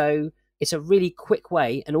mention it. So it's a really quick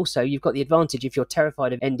way. And also you've got the advantage, if you're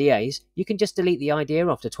terrified of NDAs, you can just delete the idea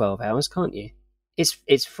after 12 hours, can't you?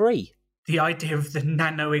 It's free. The idea of the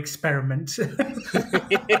nano experiment.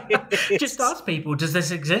 Just ask people, does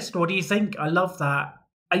this exist? What do you think? I love that.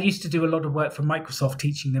 I used to do a lot of work for Microsoft,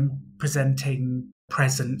 teaching them presenting,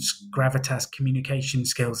 presence, gravitas, communication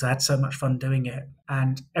skills. I had so much fun doing it.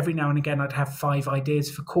 And every now and again, I'd have 5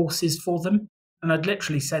 ideas for courses for them. And I'd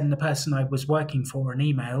literally send the person I was working for an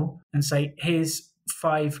email and say, here's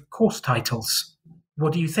 5 course titles.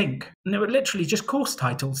 What do you think? And they were literally just course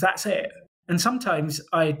titles. That's it. And sometimes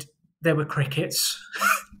there were crickets.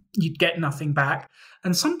 You'd get nothing back.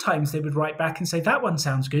 And sometimes they would write back and say, that one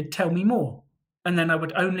sounds good, tell me more. And then I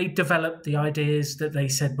would only develop the ideas that they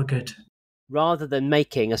said were good. Rather than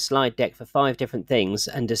making a slide deck for 5 different things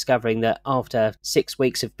and discovering that after 6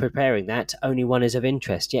 weeks of preparing that, only one is of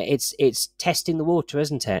interest. Yeah, it's testing the water,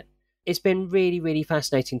 isn't it? It's been really, really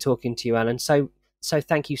fascinating talking to you, Alan. So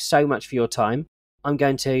thank you so much for your time. I'm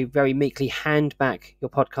going to very meekly hand back your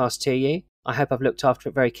podcast to you. I hope I've looked after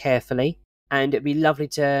it very carefully. And it'd be lovely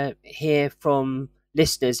to hear from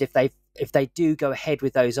listeners if they do go ahead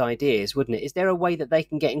with those ideas, wouldn't it? Is there a way that they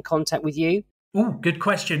can get in contact with you? Oh, good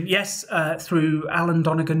question. Yes, through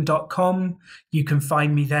alandonegan.com. You can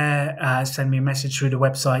find me there, send me a message through the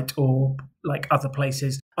website or like other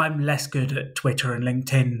places. I'm less good at Twitter and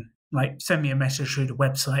LinkedIn. Like, send me a message through the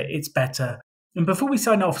website. It's better. And before we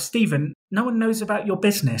sign off, Stephen, no one knows about your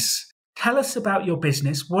business. Tell us about your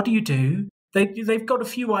business. What do you do? They've got a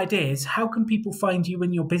few ideas. How can people find you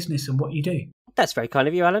in your business and what you do? That's very kind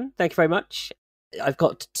of you, Alan. Thank you very much. I've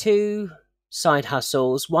got 2 side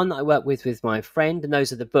hustles. One that I work with my friend, and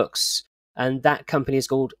those are the books. And that company is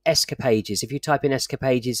called Escapages. If you type in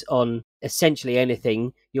Escapages on essentially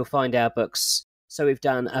anything, you'll find our books. So we've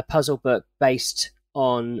done a puzzle book based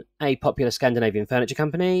on a popular Scandinavian furniture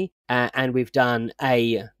company, and we've done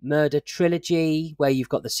a murder trilogy where you've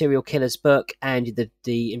got the serial killers book and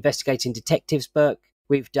the investigating detectives book.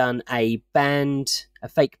 We've done a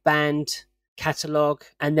fake band catalogue,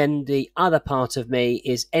 and then the other part of me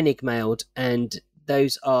is Enigmailed, and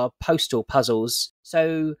those are postal puzzles.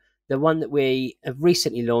 So the one that we have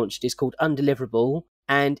recently launched is called Undeliverable,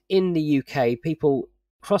 and in the UK, people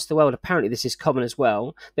across the world, apparently this is common as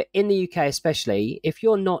well, but in the UK especially, if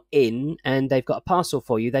you're not in and they've got a parcel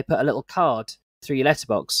for you, they put a little card through your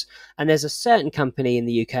letterbox. And there's a certain company in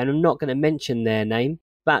the UK, and I'm not going to mention their name,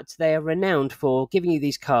 but they are renowned for giving you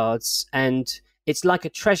these cards, and it's like a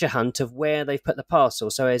treasure hunt of where they've put the parcel.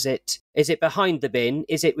 So is it behind the bin?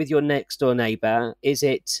 Is it with your next door neighbour? Is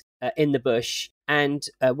it in the bush? And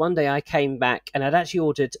one day I came back and I'd actually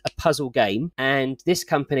ordered a puzzle game, and this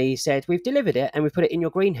company said, we've delivered it and we put it in your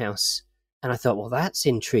greenhouse. And I thought, well, that's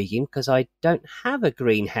intriguing because I don't have a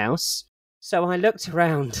greenhouse. So I looked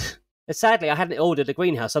around. Sadly, I hadn't ordered a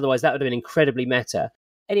greenhouse, otherwise that would have been incredibly meta.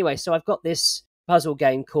 Anyway, so I've got this puzzle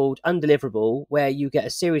game called Undeliverable, where you get a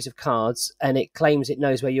series of cards and it claims it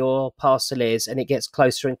knows where your parcel is, and it gets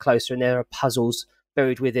closer and closer, and there are puzzles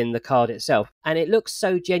buried within the card itself. And it looks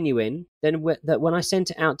so genuine that when I sent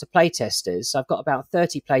it out to playtesters, I've got about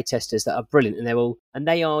 30 playtesters that are brilliant, and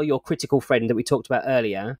they are your critical friend that we talked about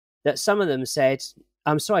earlier, that some of them said,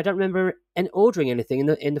 I'm sorry, I don't remember ordering anything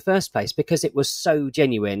in the first place, because it was so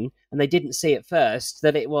genuine and they didn't see at first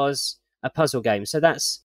that it was a puzzle game. So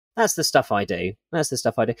that's the stuff I do.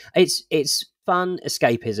 It's fun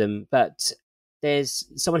escapism, but there's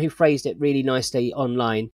someone who phrased it really nicely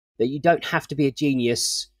online, that you don't have to be a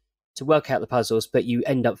genius to work out the puzzles, but you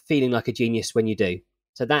end up feeling like a genius when you do.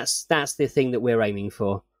 So that's the thing that we're aiming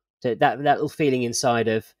for. So that little feeling inside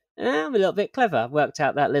of, I'm a little bit clever, worked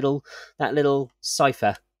out that little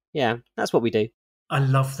cipher. Yeah, that's what we do. I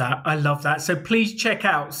love that. So please check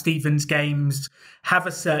out Stephen's games, have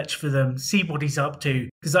a search for them, see what he's up to.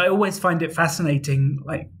 Because I always find it fascinating,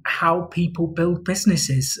 like how people build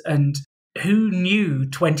businesses. And who knew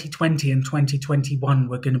 2020 and 2021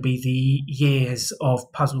 were going to be the years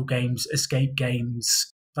of puzzle games, escape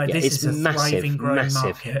games? Like, this is a thriving, growing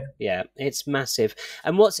market. Yeah, it's massive.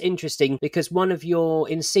 And what's interesting, because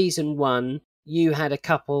in season 1, you had a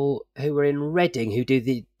couple who were in Reading who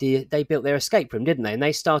they built their escape room, didn't they? And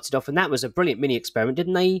they started off, and that was a brilliant mini experiment,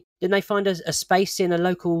 didn't they? Didn't they find a space in a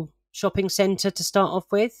local shopping centre to start off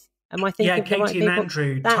with? Am I thinking? Yeah, of the Katie right and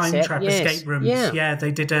Andrew, Time Trap Escape Rooms. Yeah,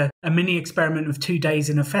 they did a mini experiment of 2 days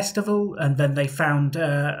in a festival, and then they found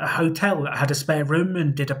a hotel that had a spare room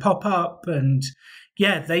and did a pop-up, and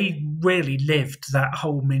yeah, they really lived that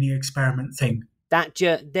whole mini experiment thing.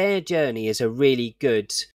 Their journey is a really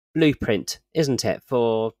good blueprint, isn't it?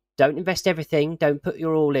 For don't invest everything, don't put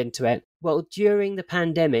your all into it. Well, during the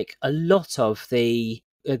pandemic, a lot of the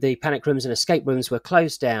panic rooms and escape rooms were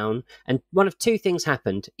closed down, and one of two things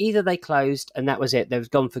happened. Either they closed and that was it, they was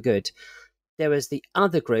gone for good. There was the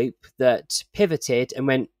other group that pivoted and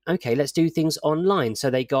went, okay, let's do things online.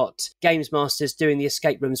 So they got games masters doing the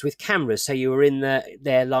escape rooms with cameras, so you were in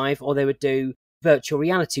there live, or they would do virtual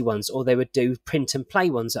reality ones, or they would do print and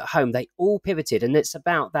play ones at home. They all pivoted, and it's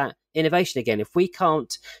about that innovation again. If we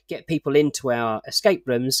can't get people into our escape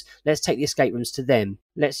rooms, let's take the escape rooms to them.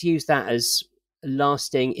 Let's use that as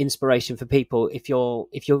lasting inspiration for people. If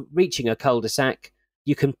you're reaching a cul-de-sac,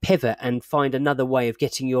 you can pivot and find another way of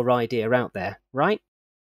getting your idea out there, right?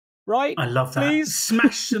 I love that. Please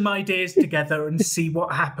smash some ideas together and see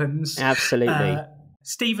what happens. Absolutely.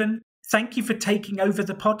 Stephen, thank you for taking over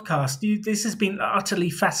the podcast. This has been an utterly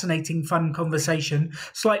fascinating, fun conversation.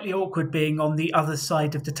 Slightly awkward being on the other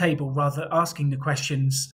side of the table, rather asking the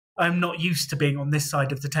questions. I'm not used to being on this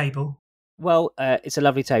side of the table. Well, it's a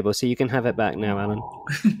lovely table, so you can have it back now, Alan.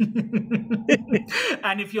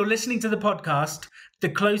 And if you're listening to the podcast, the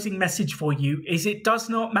closing message for you is it does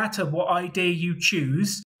not matter what idea you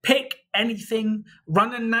choose. Pick anything,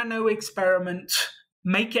 run a nano experiment,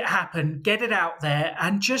 make it happen, get it out there,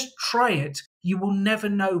 and just try it. You will never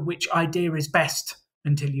know which idea is best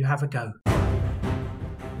until you have a go.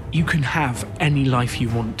 You can have any life you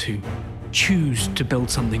want to. Choose to build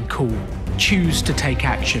something cool. Choose to take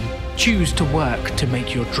action. Choose to work to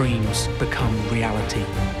make your dreams become reality.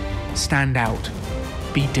 Stand out.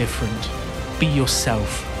 Be different. Be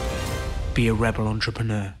yourself. Be a rebel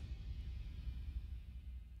entrepreneur.